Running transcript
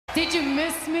Did you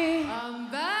miss me?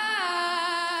 I'm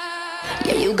back.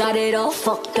 Yeah, you got it all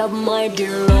fucked up, my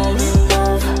dear love,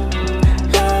 love,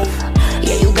 love.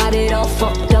 Yeah, you got it all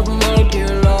fucked up, my dear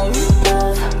love,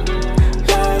 love,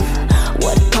 love.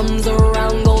 What comes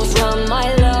around goes round,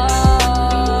 my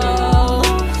love.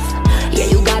 Yeah,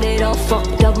 you got it all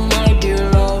fucked up, my dear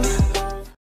love.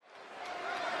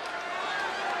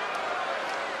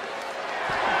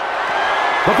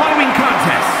 The following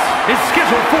contest is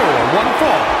scheduled for one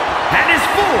fall and is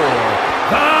for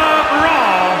the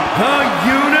Raw, the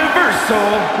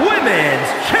Universal Women's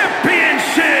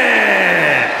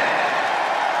Championship.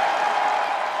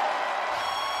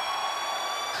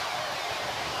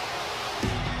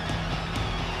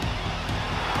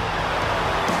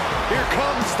 Here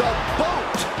comes the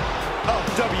boat of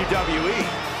WWE.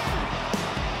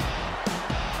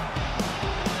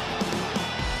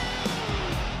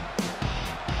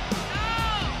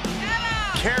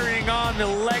 Carrying on the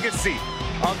legacy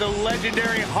of the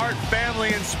legendary Hart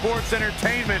family in sports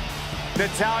entertainment,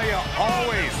 Natalya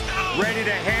always ready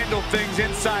to handle things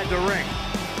inside the ring.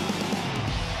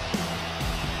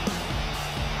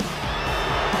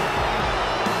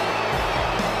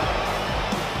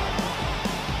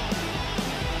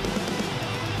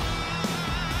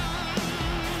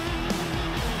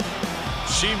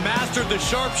 She mastered the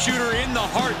sharpshooter in the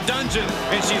Hart dungeon,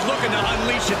 and she's looking to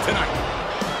unleash it tonight.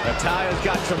 Natalya's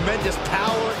got tremendous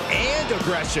power and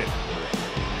aggression.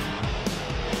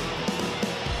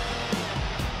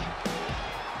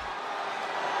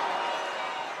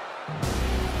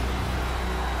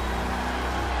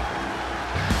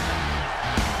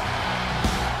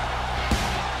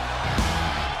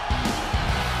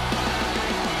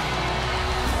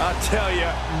 I'll tell you,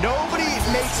 nobody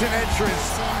makes an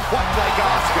entrance quite like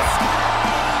Asuka.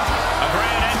 A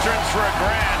grand entrance for a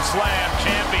Grand Slam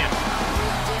champion.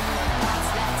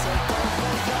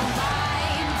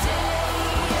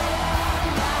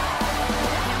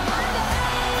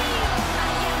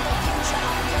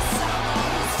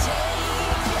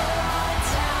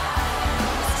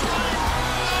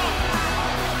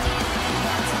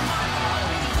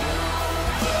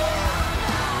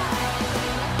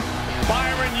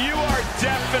 Byron, you are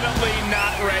definitely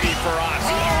not ready for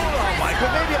Asuka. Oh, Michael,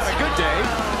 maybe on a good day.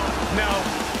 No,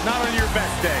 not on your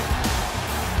best day.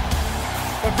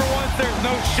 But for once, there's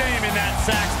no shame in that,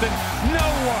 Saxton. No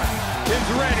one is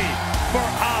ready for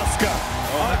Asuka.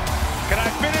 Can I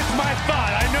finish my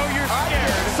thought? I know you're scared. I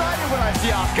get excited when I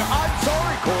see Asuka. I'm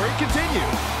sorry, Corey. Continue.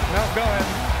 No, go ahead.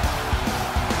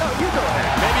 No, you go ahead.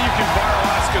 Maybe you can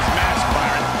borrow Asuka's mask,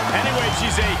 Byron. Anyway,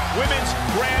 she's a Women's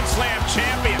Grand Slam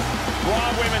champion.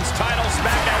 Raw Women's title,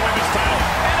 SmackDown Women's title,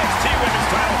 NXT Women's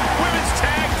title, Women's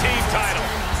Tag Team title.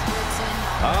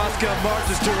 Asuka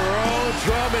marches to her own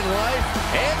drum in life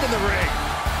and in the ring.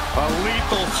 A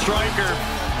lethal striker.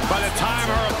 By the time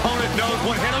her opponent knows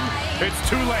what hit him, it's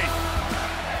too late.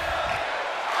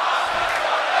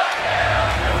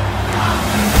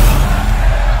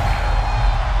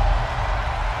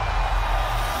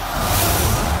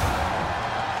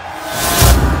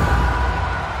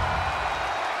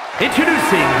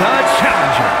 Introducing the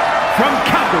challenger from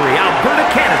Calgary, Alberta,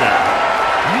 Canada,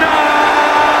 Natalya!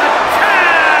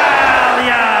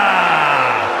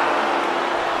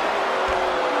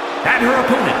 And her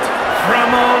opponent from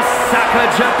Osaka,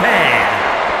 Japan,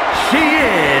 she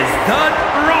is the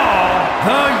Raw,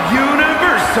 the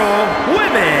Universal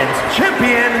Women's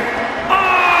Champion,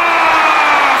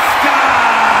 Asuka!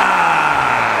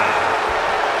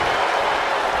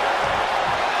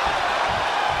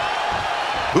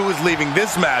 Who is leaving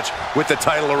this match with the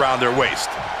title around their waist?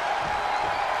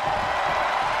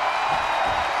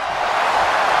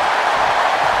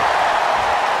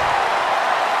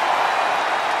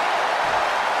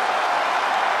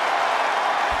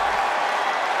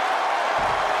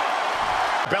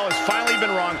 Bell has finally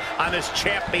been wrong on this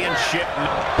championship.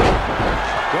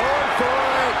 Going for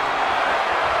it.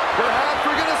 Perhaps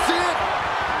we're going to see it.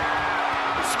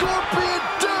 Scorpion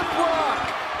Death Rock.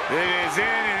 It is in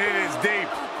and it is deep.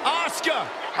 Asuka,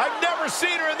 I've never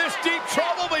seen her in this deep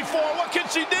trouble before. What can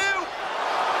she do?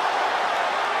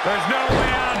 There's no way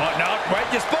out. Oh, no, right,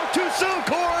 you spoke too soon,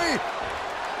 Corey.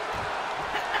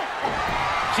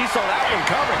 She saw that one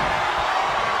coming.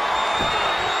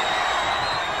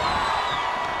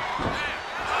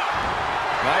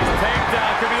 Nice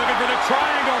takedown. Could be looking for the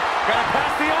triangle. Gotta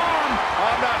pass the arm.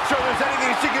 I'm not sure there's anything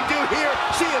she can do here.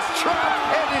 She is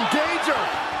trapped and in danger.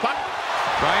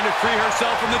 Trying to free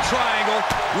herself from the triangle.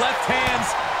 Left hands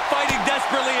fighting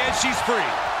desperately, and she's free.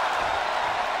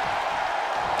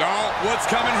 Oh, what's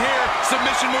coming here?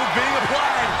 Submission move being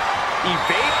applied.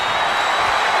 Evade.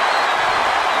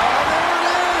 Oh, there it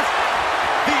is.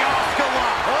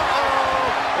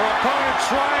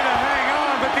 trying to hang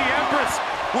on, but the Empress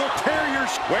will tear your...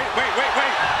 Wait.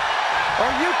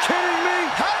 Are you kidding me?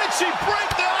 How did she break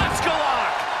the Asuka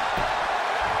lock?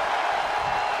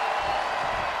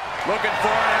 Looking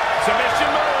for it. Submission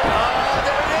move.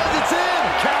 There it is. It's in.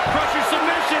 Calf crusher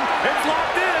submission. It's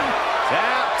locked in.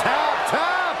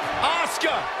 Tap.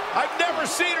 Asuka. I've never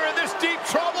seen her in this deep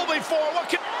trouble before. What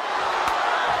can...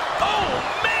 Oh,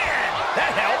 man.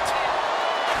 That helped.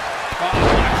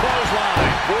 Clothesline.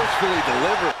 Forcefully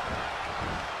delivered.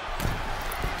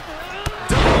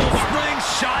 Double spring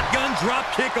shotgun drop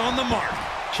kick on the mark.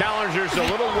 Challenger's a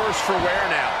little worse for wear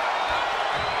now.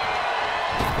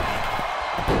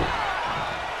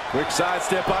 Quick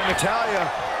sidestep by Natalya.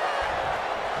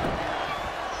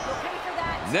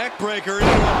 Neck breaker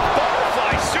into a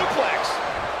Butterfly suplex.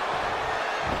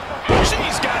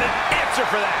 She's got an answer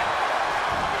for that.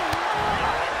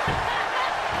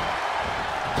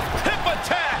 Hip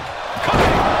attack.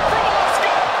 Coming from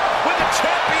Asuka with the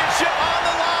championship on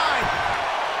the line.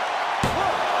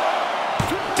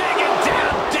 Digging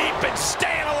down deep and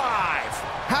staying alive.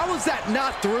 How is that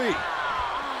not 3?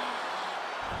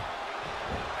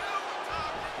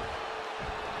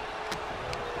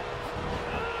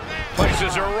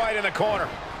 Places her right in the corner.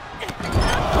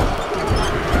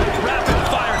 Rapid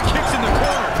fire kicks in the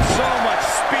corner. So much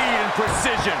speed and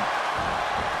precision.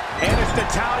 And it's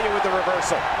Natalya with the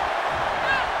reversal.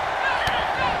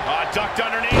 Ducked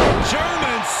underneath.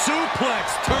 German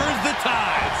suplex turns the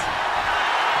tides.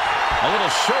 A little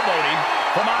showboating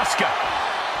from Asuka.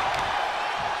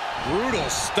 Brutal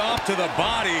stomp to the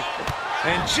body.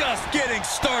 And just getting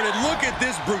started. Look at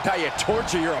this brute. How you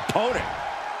torture your opponent.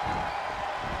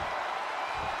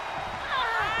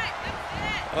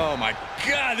 Oh my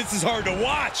God, this is hard to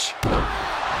watch.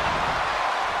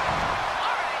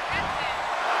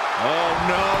 Oh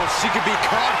no, she could be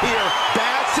caught here.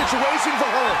 Bad situation for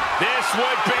her. This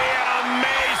would be an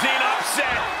amazing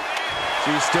upset.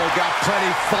 She's still got plenty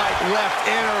fight left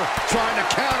in her, trying to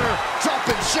counter,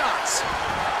 dropping shots.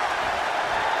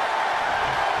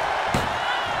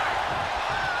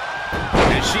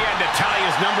 And she had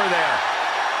Natalya's number there.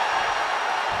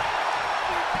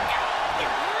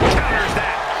 Counters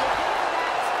that.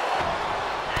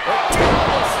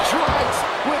 Natalya strikes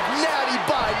with natty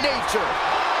by nature.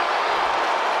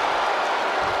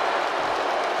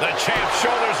 The champ's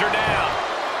shoulders are down.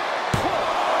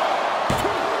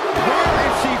 Where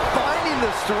is she finding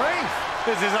the strength?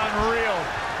 This is unreal.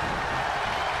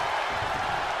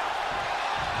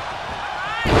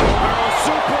 Arrow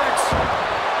suplex.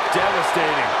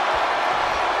 Devastating.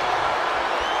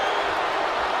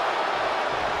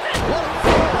 What a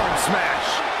forearm smash.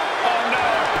 Oh no.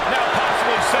 Now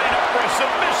possibly setting up for a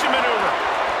submission maneuver.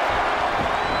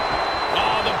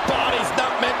 Oh, the body's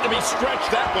not meant to be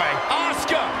stretched that way.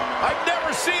 Asuka. I've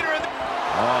never seen her in...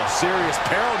 Oh, serious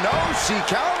peril. No, she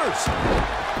counters.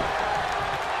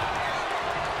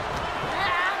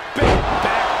 Big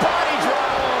back body drop.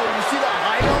 Oh, you see the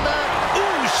height on that?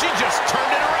 Ooh, she just turned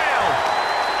it around.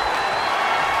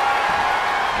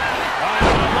 Oh,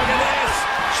 look at this.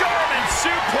 German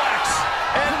suplex.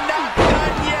 And not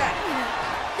done yet.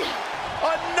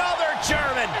 Another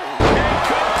German. And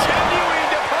continuing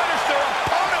to punish their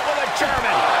opponent with a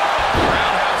German.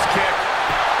 Roundhouse kick.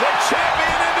 The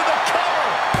champion into the cover.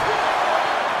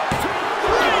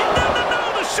 No,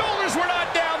 the shoulders were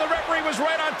not down. The referee was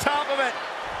right on top of it.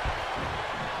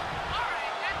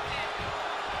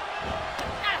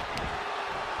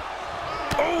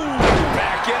 Oh,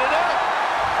 backing it up.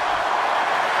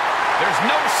 There's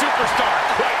no superstar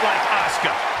quite like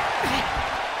Asuka.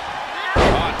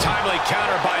 Oh, timely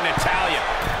counter by Natalya.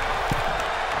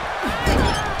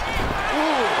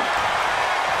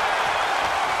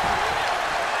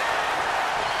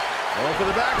 Going for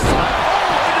the backside.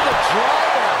 Oh, into the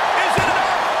driver. Is it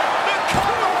enough? The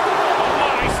cover. Oh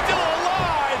my, still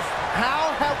alive. How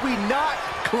have we not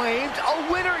claimed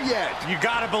a winner yet? You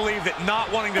gotta believe that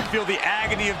not wanting to feel the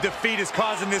agony of defeat is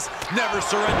causing this never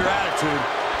surrender attitude.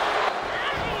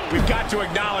 We've got to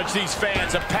acknowledge these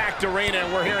fans, a packed arena,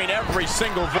 and we're hearing every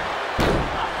single voice.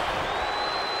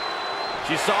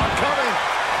 She saw it coming.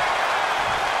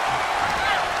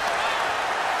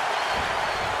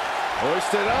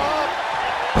 Hoisted up.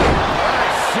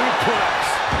 Nice suplex.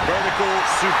 Vertical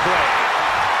suplex.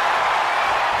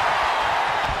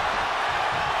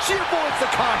 She avoids the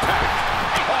contact.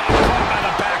 Oh, caught by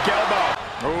the back elbow.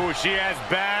 Oh, she has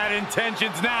bad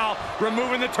intentions now,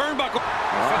 removing the turnbuckle.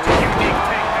 Such a unique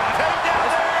takedown. Takedown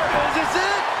there. Is this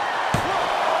it?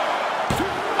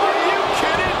 Are you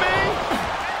kidding me?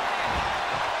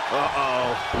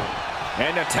 Uh-oh.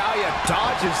 And Natalya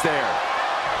dodges there.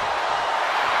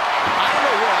 I don't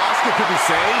know where Asuka Asuka could be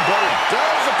saying, but it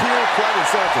does appear quite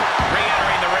insulting.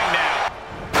 Re-entering the ring now.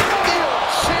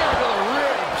 Chair to the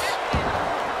ribs.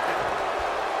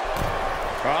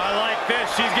 Oh, I like this.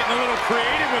 She's getting a little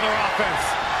creative with her offense.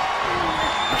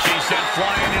 She's sent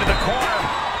flying into the corner.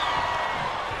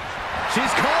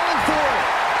 She's calling for it.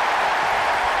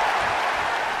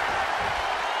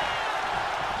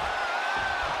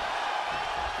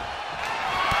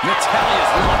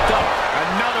 Natalya's locked up.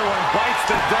 Another one bites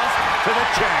the dust to the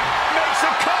chin. Makes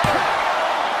a cover.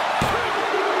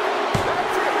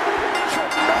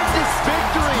 Tremendous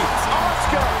victory.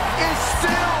 Asuka is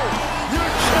still your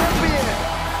champion.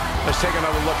 Let's take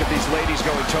another look at these ladies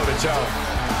going toe-to-toe.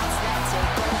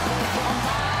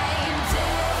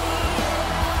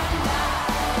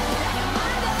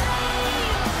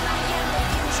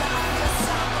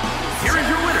 Here is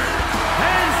your winner,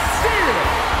 and still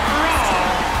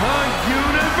the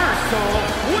Universal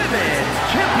Women's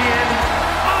Champion,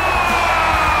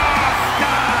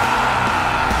 Asuka!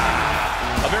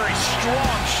 A very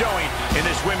strong showing in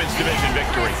this women's division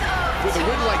victory. With a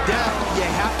win like that, you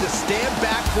have to stand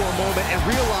back for a moment and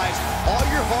realize all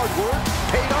your hard work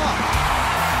paid off.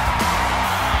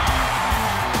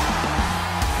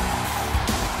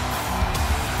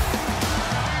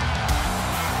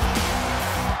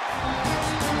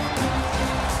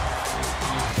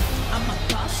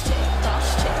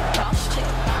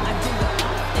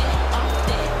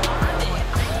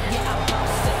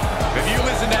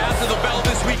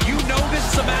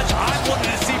 A match I've wanted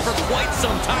to see for quite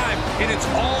some time, and it's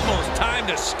almost time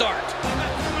to start.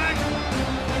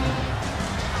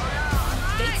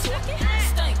 They talking,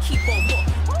 stunt, keep on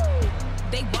walking.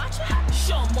 They watching,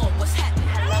 show 'em all what's happening.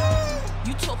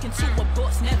 You talking to a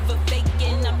boss, never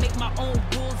faking. I make my own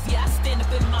rules, yeah, I stand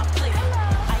up in my place.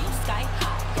 I am sky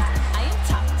high, I am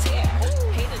top tier.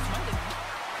 Haters running.